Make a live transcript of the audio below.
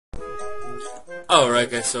Alright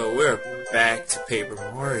guys, so we're back to Paper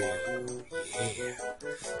Mario. Yeah.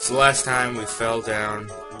 So last time we fell down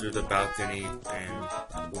through the balcony and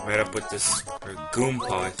we met up with this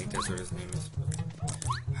Goompa, I think that's what his name is.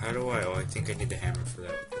 How do I? Oh, I think I need the hammer for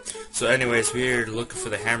that. So anyways, we're looking for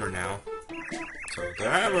the hammer now. So the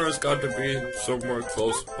hammer has got to be somewhere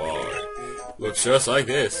close by. Looks just like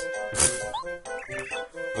this.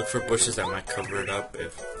 Look for bushes that might cover it up.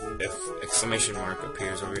 If exclamation mark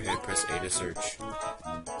appears over your head, press A to search.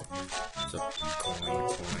 So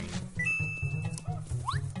coin.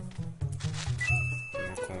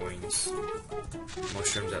 More coins.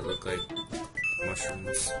 Mushrooms that look like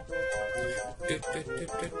mushrooms.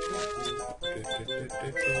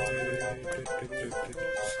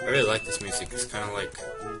 I really like this music. It's kind of like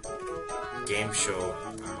game show.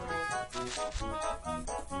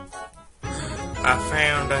 I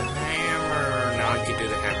found a hammer! Now I can do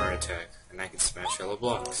the hammer attack. And I can smash yellow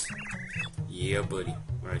blocks. Yeah, buddy.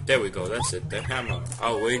 Alright, there we go. That's it. The hammer.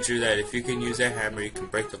 I'll wager that if you can use that hammer, you can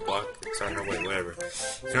break the block. It's on the way, whatever.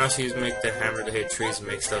 You can also make the hammer to hit trees and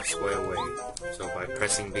make stuff sway away. So by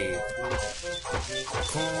pressing B.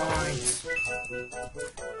 Coins!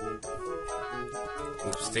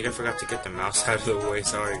 Oops, I think I forgot to get the mouse out of the way.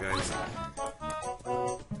 Sorry, guys.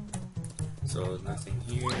 So, nothing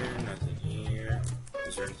here, nothing here.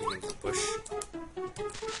 Is there anything in the bush?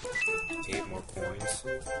 8 more coins.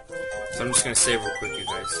 So I'm just gonna save real quick, you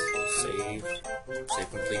guys. Save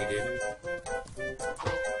completed.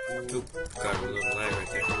 Oop, got a little lag right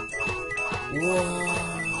there. Whoa!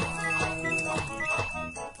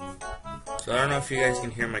 So I don't know if you guys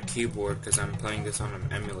can hear my keyboard because I'm playing this on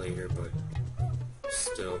an emulator, but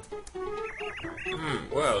still.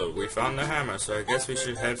 Well, we found the hammer, so I guess we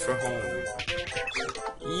should head for home.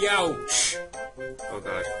 Youch! Oh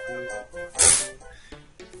god.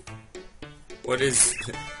 What is...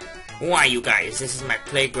 Why, you guys? This is my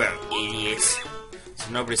playground, idiots. So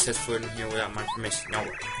nobody sets foot in here without my permission. No.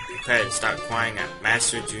 Okay, start crying at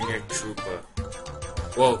Master Junior Trooper.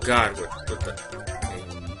 Whoa, god, what the... Okay.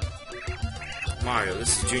 Mario,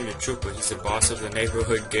 this is Junior Trooper. He's the boss of the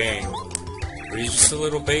neighborhood gang. But he's just a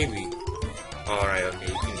little baby. Alright, okay,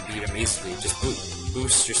 you can beat him easily. Just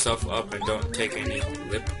boost yourself up and don't take any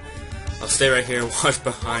lip. I'll stay right here and watch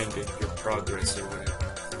behind it, your progress or whatever.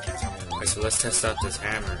 Okay, so let's test out this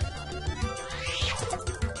hammer.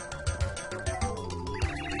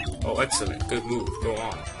 Oh, excellent. Good move. Go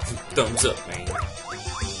on. Thumbs up, man.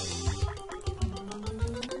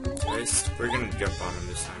 We're gonna jump on him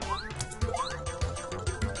this time.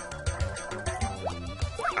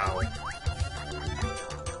 Ow.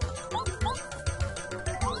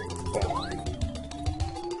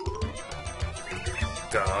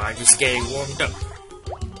 God, just getting warmed up.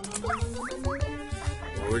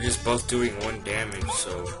 Well, we're just both doing 1 damage,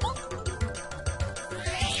 so...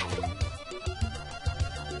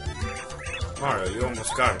 Mario, you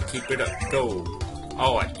almost got it. Keep it up. Go.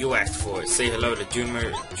 Oh, you asked for it. Say hello to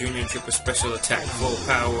Junior Trooper Special Attack. Full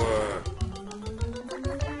power.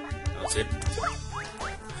 That's it.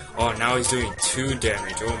 Oh, now he's doing 2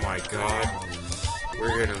 damage. Oh my god.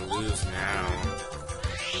 We're gonna lose now.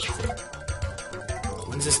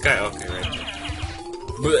 When's this guy? Okay, right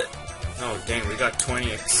there. Oh, dang, we got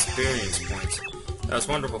 20 experience points. That was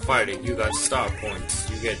wonderful fighting. You got star points.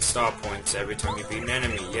 You get star points every time you beat an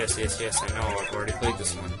enemy. Yes, I know. I've already played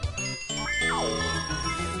this one.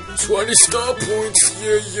 20 star points,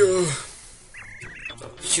 yeah. So,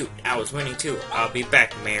 shoot, I was winning too. I'll be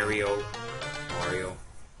back, Mario.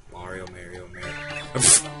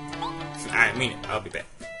 I mean it. I'll be back.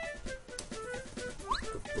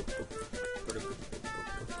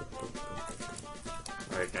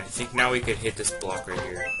 Alright, I think now we could hit this block right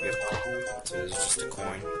here. Yep. So there's just a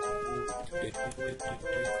coin.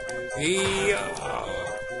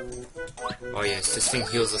 Oh yes, this thing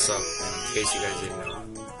heals us up, in case you guys didn't know.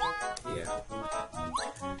 Yeah.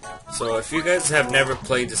 So if you guys have never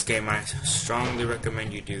played this game, I strongly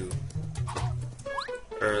recommend you do.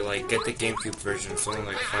 Or like, get the GameCube version, it's only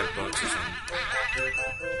like $5 or something.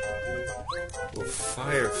 Oh,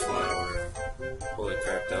 fire flower. Holy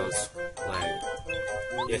crap, that was lag.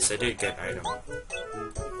 Yes, I did get an item.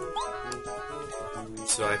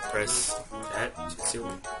 So I press that. Let's see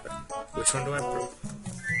which one do I press?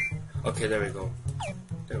 Okay, there we go.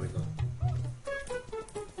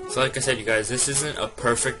 So like I said, you guys, this isn't a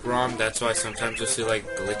perfect ROM. That's why sometimes you'll see like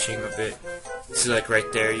glitching a bit. See, like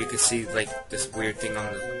right there, you can see like this weird thing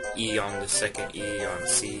on the E on the second E on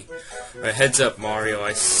C. Right, heads up, Mario.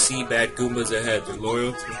 I see bad Goombas ahead. They're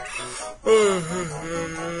loyal to...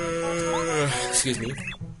 Excuse me.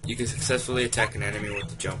 You can successfully attack an enemy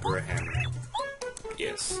with a jump or a hammer.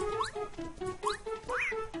 Yes.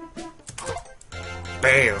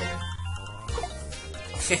 Bam!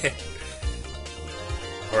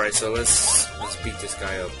 Alright, so let's beat this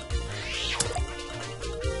guy up.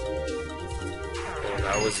 Oh,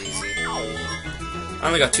 that was easy. I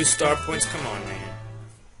only got 2 star points, come on, man.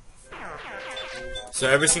 So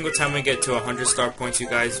every single time we get to 100 star points, you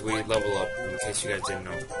guys, we level up, in case you guys didn't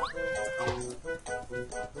know.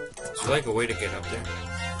 Is there like a way to get up there?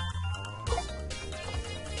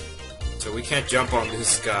 So we can't jump on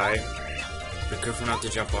this guy. Be careful not to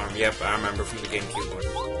jump on him. Yep, I remember from the GameCube one.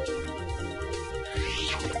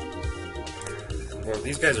 Well,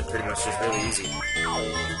 these guys are pretty much just really easy.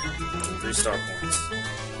 3 star points.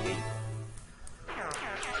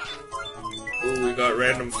 Ooh, we got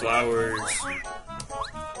random flowers.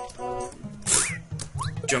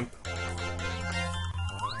 Jump.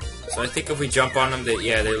 So I think if we jump on them, they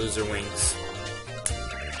lose their wings.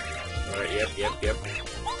 Alright, yep.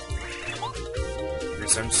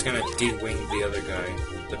 So I'm just gonna de-wing the other guy.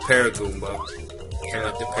 The Paragoomba. Kinda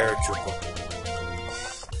like the Paratrooper.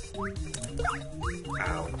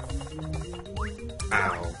 Ow.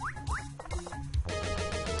 Ow.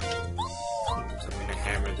 So I'm gonna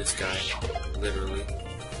hammer this guy. Literally.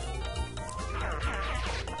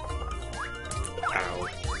 Ow.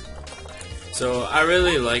 So I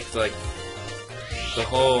really liked the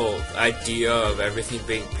whole idea of everything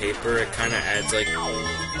being paper. It kinda adds like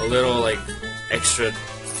a little extra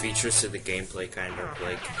features to the gameplay, kind of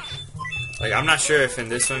like I'm not sure if in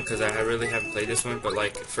this one, because I really haven't played this one, but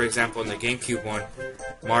like for example in the GameCube one,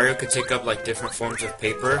 Mario could take up like different forms of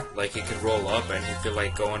paper. Like he could roll up and he could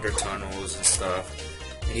like go under tunnels and stuff,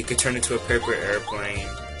 and he could turn into a paper airplane,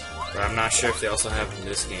 but I'm not sure if they also have in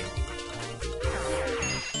this game.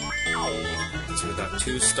 So we got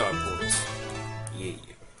 2 star points. Yeah.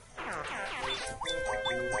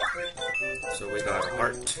 So we got a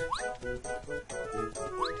heart.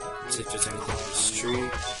 See if there's anything on the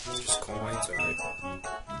street. Just coins, alright.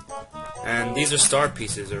 And these are star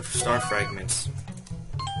pieces, or star fragments.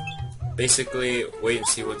 Basically, wait and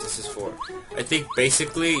see what this is for. I think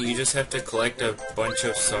basically you just have to collect a bunch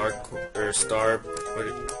of star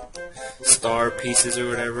pieces or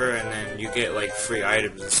whatever, and then you get like free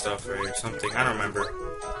items and stuff, right, or something. I don't remember.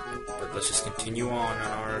 But let's just continue on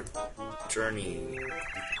our journey.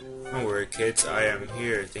 Don't worry, kids, I am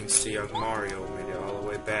here, thanks to young Mario, made it all the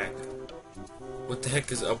way back. What the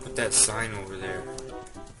heck is up with that sign over there?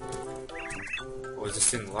 Oh, is this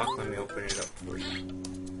thing locked? Let me open it up for you.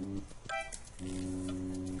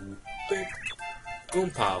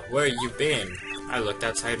 Goompa, where you been? I looked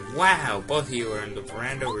outside. Wow, both of you are in the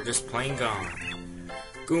veranda. We're just plain gone.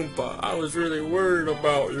 Goompa, I was really worried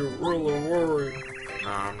about you. Really worried. No,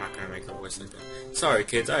 I'm not gonna make a voice like that. Sorry,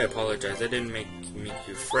 kids. I apologize. I didn't make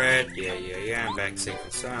you fret. Yeah. I'm back safe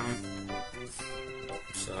and sound.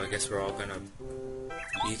 So I guess we're all gonna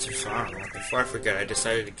eat or so. I don't know. Before I forget, I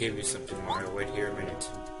decided to give you something, Mario. Wait here a minute.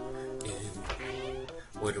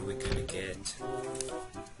 What are we gonna get?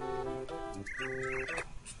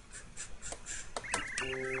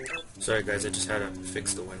 Sorry guys, I just had to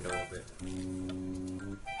fix the window a bit.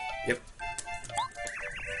 Yep.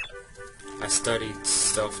 I studied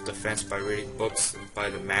self-defense by reading books by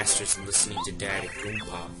the masters and listening to Daddy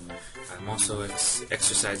Goompa. I'm also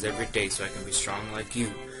exercise every day so I can be strong like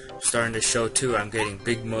you. I'm starting to show too, I'm getting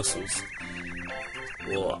big muscles.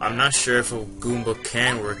 Well, I'm not sure if a Goomba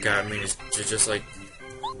can work out. I mean, they're just like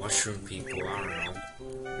mushroom people, I don't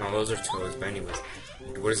know. No, those are toes, but anyways.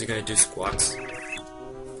 What is he gonna do, squats?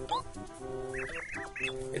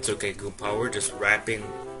 It's okay, Goompa, we're just rapping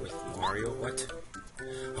with Mario. What?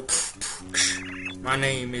 My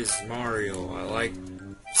name is Mario. I like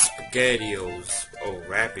SpaghettiOs. Oh,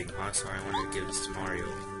 rapping, huh? Sorry, I wanted to give this to Mario.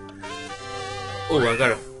 Oh, I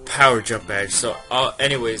got a power jump badge. So,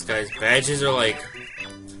 anyways, guys, badges are like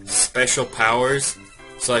special powers.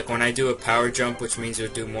 So, like, when I do a power jump, which means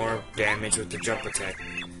you'll do more damage with the jump attack.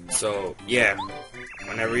 So, yeah.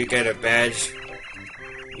 Whenever you get a badge,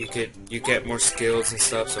 you get more skills and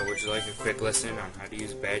stuff. So, would you like a quick lesson on how to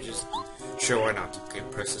use badges? Sure, why not? Okay,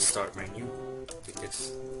 press the start menu. I think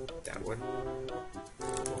it's that one.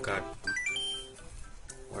 Oh god.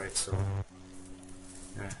 Alright, so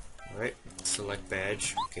alright, select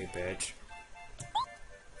badge. Okay, badge.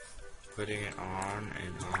 Putting it on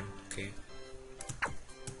and on. Okay.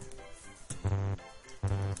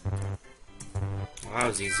 Well, that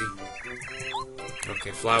was easy.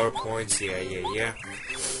 Okay, flower points. Yeah.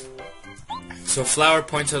 So flower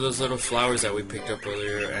points are those little flowers that we picked up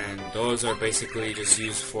earlier, and those are basically just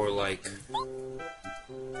used for like,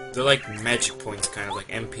 they're like magic points, kind of like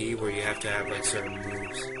MP, where you have to have like certain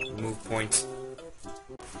move points.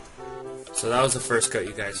 So that was the first cut,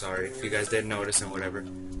 you guys. Sorry if you guys didn't notice and whatever.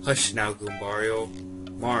 Hush now, Goombario.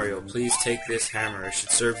 Mario, please take this hammer. It should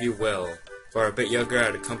serve you well. For a bit younger,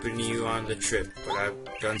 I'd accompany you on the trip, but I've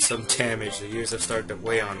done some damage. The years have started to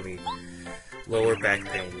weigh on me. Lower back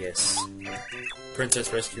pain, yes.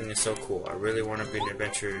 Princess rescuing is so cool. I really want to be an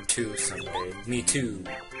adventurer too someday. Me too.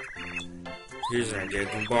 Here's an idea,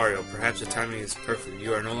 Goombario. Perhaps the timing is perfect.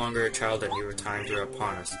 You are no longer a child and your times are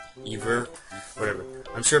upon us. Either, whatever.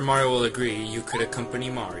 I'm sure Mario will agree. You could accompany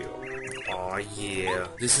Mario. Aw, yeah.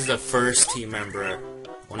 This is the first team member.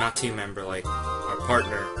 Well, not team member, like our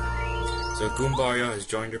partner. So Goombario has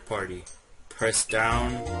joined your party. Press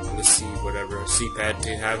down on the C, whatever, C-pad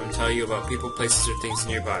to have him tell you about people, places, or things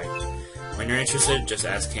nearby. When you're interested, just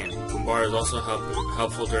ask him. Goombario is also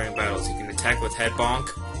helpful during battles. He can attack with Head Bonk,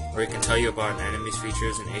 or he can tell you about an enemy's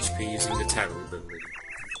features and HP using the Tattle ability.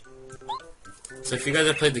 So if you guys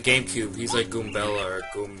have played the GameCube, he's like Goombella or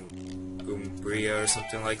Goombria or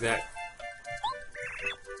something like that.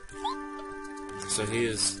 So he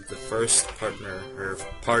is the first partner, or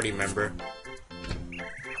party member.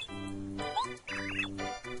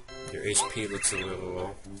 Your HP looks a little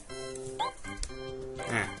low.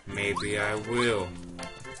 Maybe I will.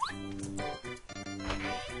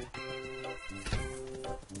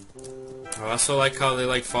 I also like how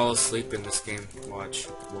they fall asleep in this game. Watch.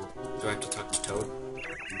 Do I have to talk to Toad?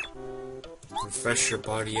 Refresh your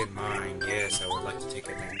body and mind. Yes, I would like to take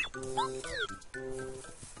a nap.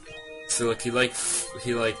 So look, he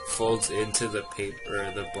folds into the paper,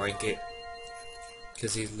 or the blanket,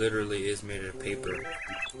 because he literally is made of paper.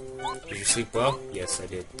 Did you sleep well? Yes, I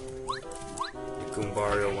did. The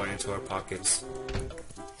Goombario went into our pockets.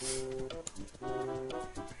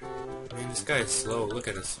 Man, this guy is slow. Look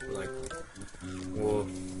at us. Well,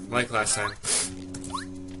 like last time.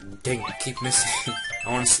 Dang, I keep missing.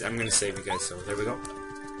 I'm gonna save you guys. So there we go.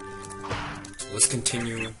 So let's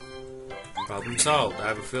continue. Problem solved. I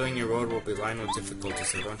have a feeling your road will be lined with difficulties,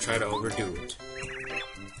 so don't try to overdo it.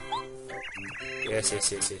 Yes.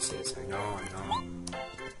 I know.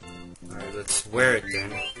 Alright, let's wear it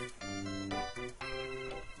then.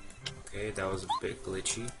 Okay, that was a bit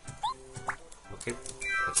glitchy. Okay,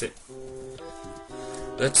 that's it.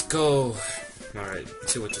 Let's go. Alright,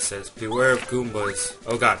 let's see what this says. Beware of Goombas.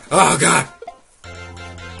 Oh god. Oh god!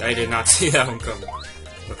 I did not see that one coming.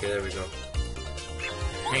 Okay, there we go.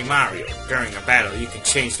 Hey Mario, during a battle you can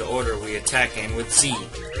change the order we attack in with Z.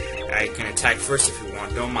 I can attack first if you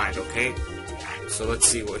want, don't mind, okay? So let's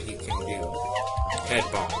see what he can do. Head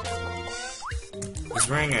bomb. He's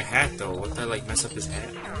wearing a hat though, wouldn't I mess up his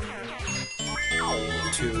hat?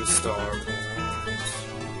 2-star points.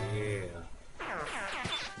 Yeah.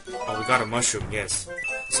 Oh, we got a mushroom, yes.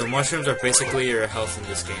 So mushrooms are basically your health in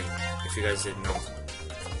this game, if you guys didn't know.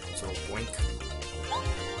 So boink.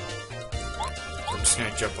 I'm just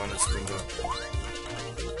gonna jump on this Goomba.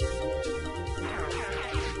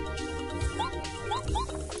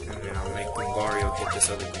 And then I'll make Goombario hit this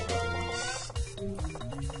other Goomba.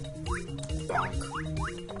 Bonk.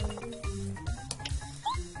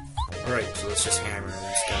 Alright, so let's just hammer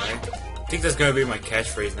this guy. I think that's gonna be my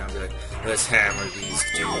catchphrase now. Be like, let's hammer these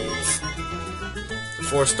dudes.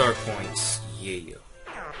 4-star points. Yeah.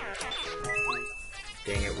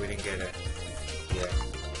 Dang it, we didn't get it. Yeah.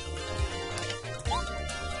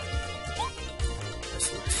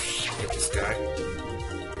 Hit this guy.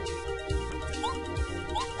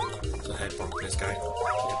 So head bump this guy.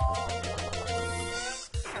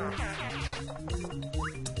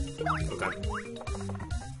 Oh god.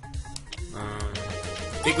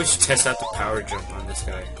 I think we should test out the power jump on this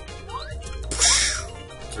guy.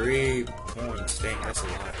 3 points. Dang, that's a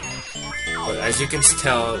lot. But as you can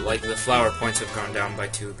tell, the flower points have gone down by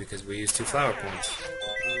 2 because we used 2 flower points.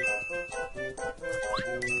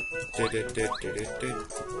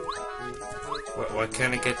 Why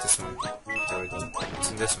can't I get this one? There we go. What's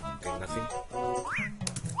in this one? Okay, nothing.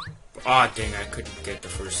 Ah, dang, I couldn't get the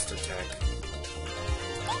first attack.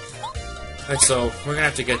 Alright, so we're gonna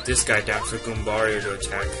have to get this guy down for Goombario to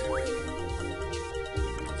attack.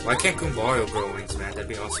 Why can't Goombario grow wings, man? That'd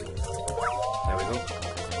be awesome. There we go.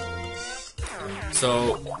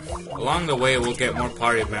 So, along the way, we'll get more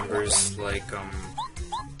party members, I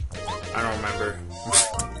don't remember.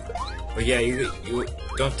 But yeah, you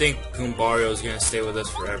don't think Goombario is gonna stay with us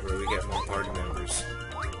forever. We get more party members.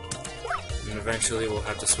 And eventually we'll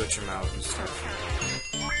have to switch them out and stuff.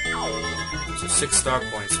 So 6 star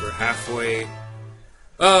points. We're halfway.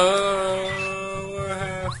 We're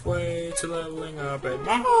halfway to leveling up at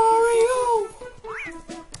Mario.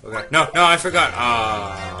 Okay. No, I forgot.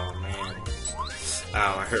 Oh man.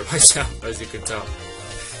 Ow, I hurt myself, as you can tell.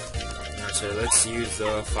 So let's use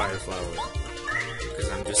the fire flower. Because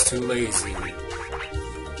I'm just too lazy.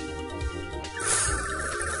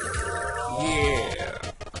 Yeah!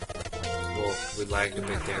 Well, we lagged a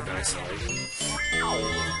bit there, guys, sorry.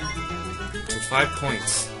 So 5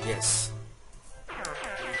 points, yes.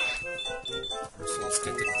 So let's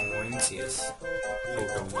get the coins, yes. Oh,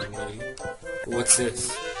 don't mind me. What's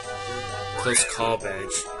this? Close call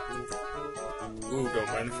badge. Ooh, don't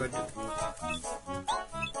mind if I do.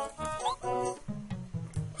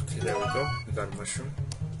 Okay, there we go. We got a mushroom.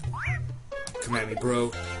 Come at me,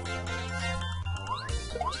 bro.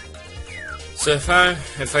 So if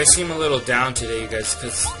I seem a little down today, you guys,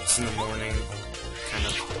 because it's in the morning, kind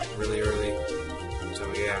of really early. So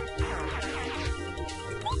yeah.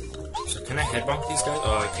 So can I headbump these guys?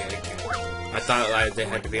 Oh, okay, I can. I thought like they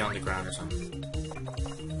had to be on the ground or something.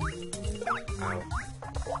 Ow.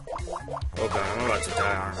 Oh god, I'm about to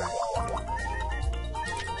die, aren't I?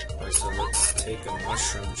 Alright, so let's take a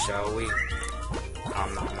mushroom, shall we?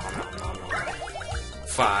 Nom nom nom nom nom nom.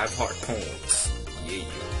 5 heart points. Yeah.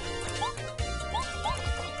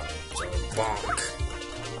 Bonk.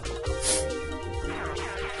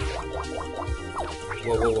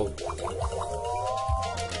 Whoa, whoa, whoa.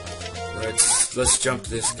 Let's jump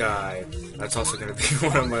this guy. That's also gonna be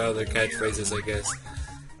one of my other catchphrases, I guess.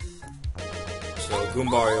 So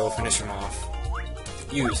Goombario, finish him off.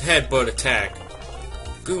 Use headbutt attack.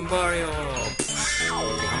 Goombario.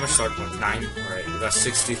 Okay, how much start points? 9. Alright, we got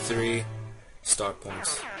 63 start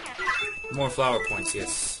points. More flower points,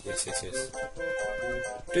 yes. Yes, yes, yes.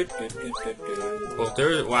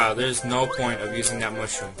 Well, there's no point of using that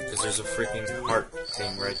mushroom because there's a freaking heart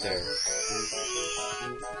thing right there.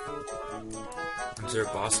 Is there a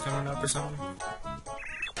boss coming up or something?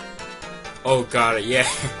 Oh, got it, yeah.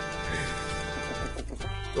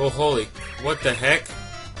 Oh, holy, what the heck?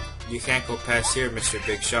 You can't go past here, Mr.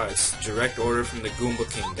 Big Shot. It's direct order from the Goomba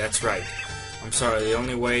King, that's right. I'm sorry, the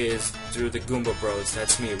only way is through the Goomba Bros.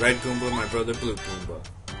 That's me, Red Goomba, my brother Blue Goomba.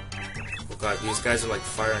 Oh god, these guys are like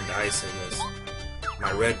fire and ice, I guess.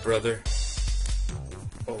 My red brother.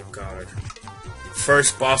 Oh god.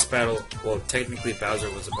 First boss battle. Well, technically Bowser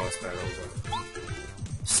was a boss battle, but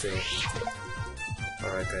still.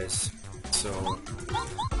 Alright guys, so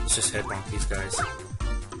let's just headbump these guys.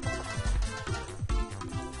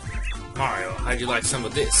 Mario, how'd you like some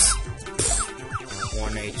of this?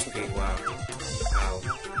 1 HP, wow. Wow.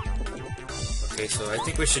 Okay, so I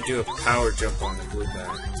think we should do a power jump on the blue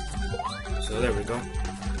guy. So there we go.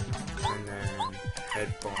 And then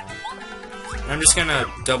head bomb. And I'm just gonna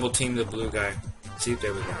double team the blue guy. See,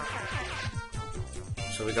 there we go.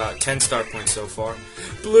 So we got 10 star points so far.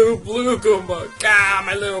 Blue Goomba! Gah,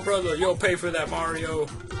 my little brother! You'll pay for that, Mario!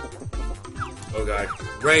 Oh god.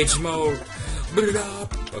 Rage mode!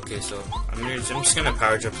 Okay, so I'm just gonna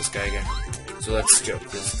power jump this guy again. So let's jump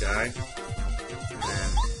this guy. And then,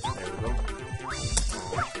 there we go.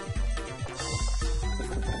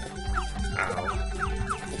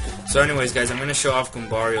 Ow. So anyways, guys, I'm going to show off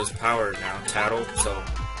Goombario's power now, Tattle. So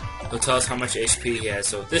he'll tell us how much HP he has.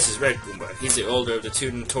 So this is Red Goomba. He's the older of the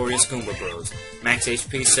 2 notorious Goomba Bros. Max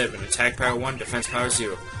HP 7, attack power 1, defense power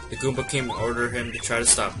 0. The Goomba King will order him to try to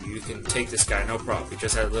stop you. You can take this guy, no problem. He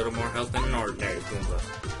just has a little more health than an ordinary Goomba.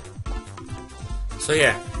 So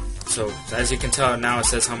yeah. So, as you can tell, now it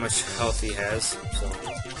says how much health he has. So,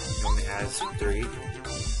 he only has 3.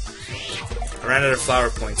 I ran out of flower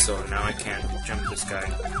points, so now I can't jump this guy.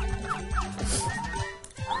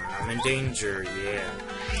 I'm in danger, yeah.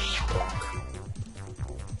 Bonk.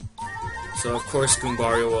 So, of course,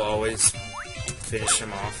 Goombario will always finish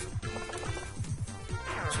him off.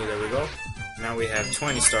 So, there we go. Now we have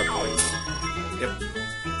 20 star points. Yep.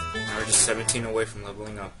 Now we're just 17 away from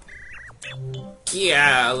leveling up.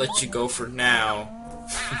 Yeah, I'll let you go for now.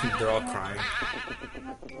 They're all crying.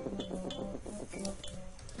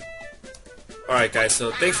 Alright guys,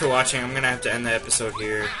 so thanks for watching. I'm gonna have to end the episode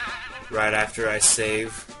here right after I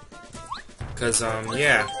save. Cause,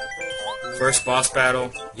 yeah. First boss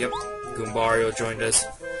battle. Yep, Goombario joined us.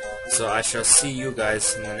 So I shall see you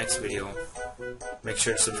guys in the next video. Make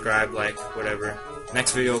sure to subscribe, like, whatever.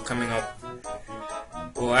 Next video coming up.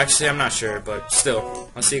 Well, actually, I'm not sure, but still.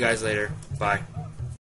 I'll see you guys later. Bye.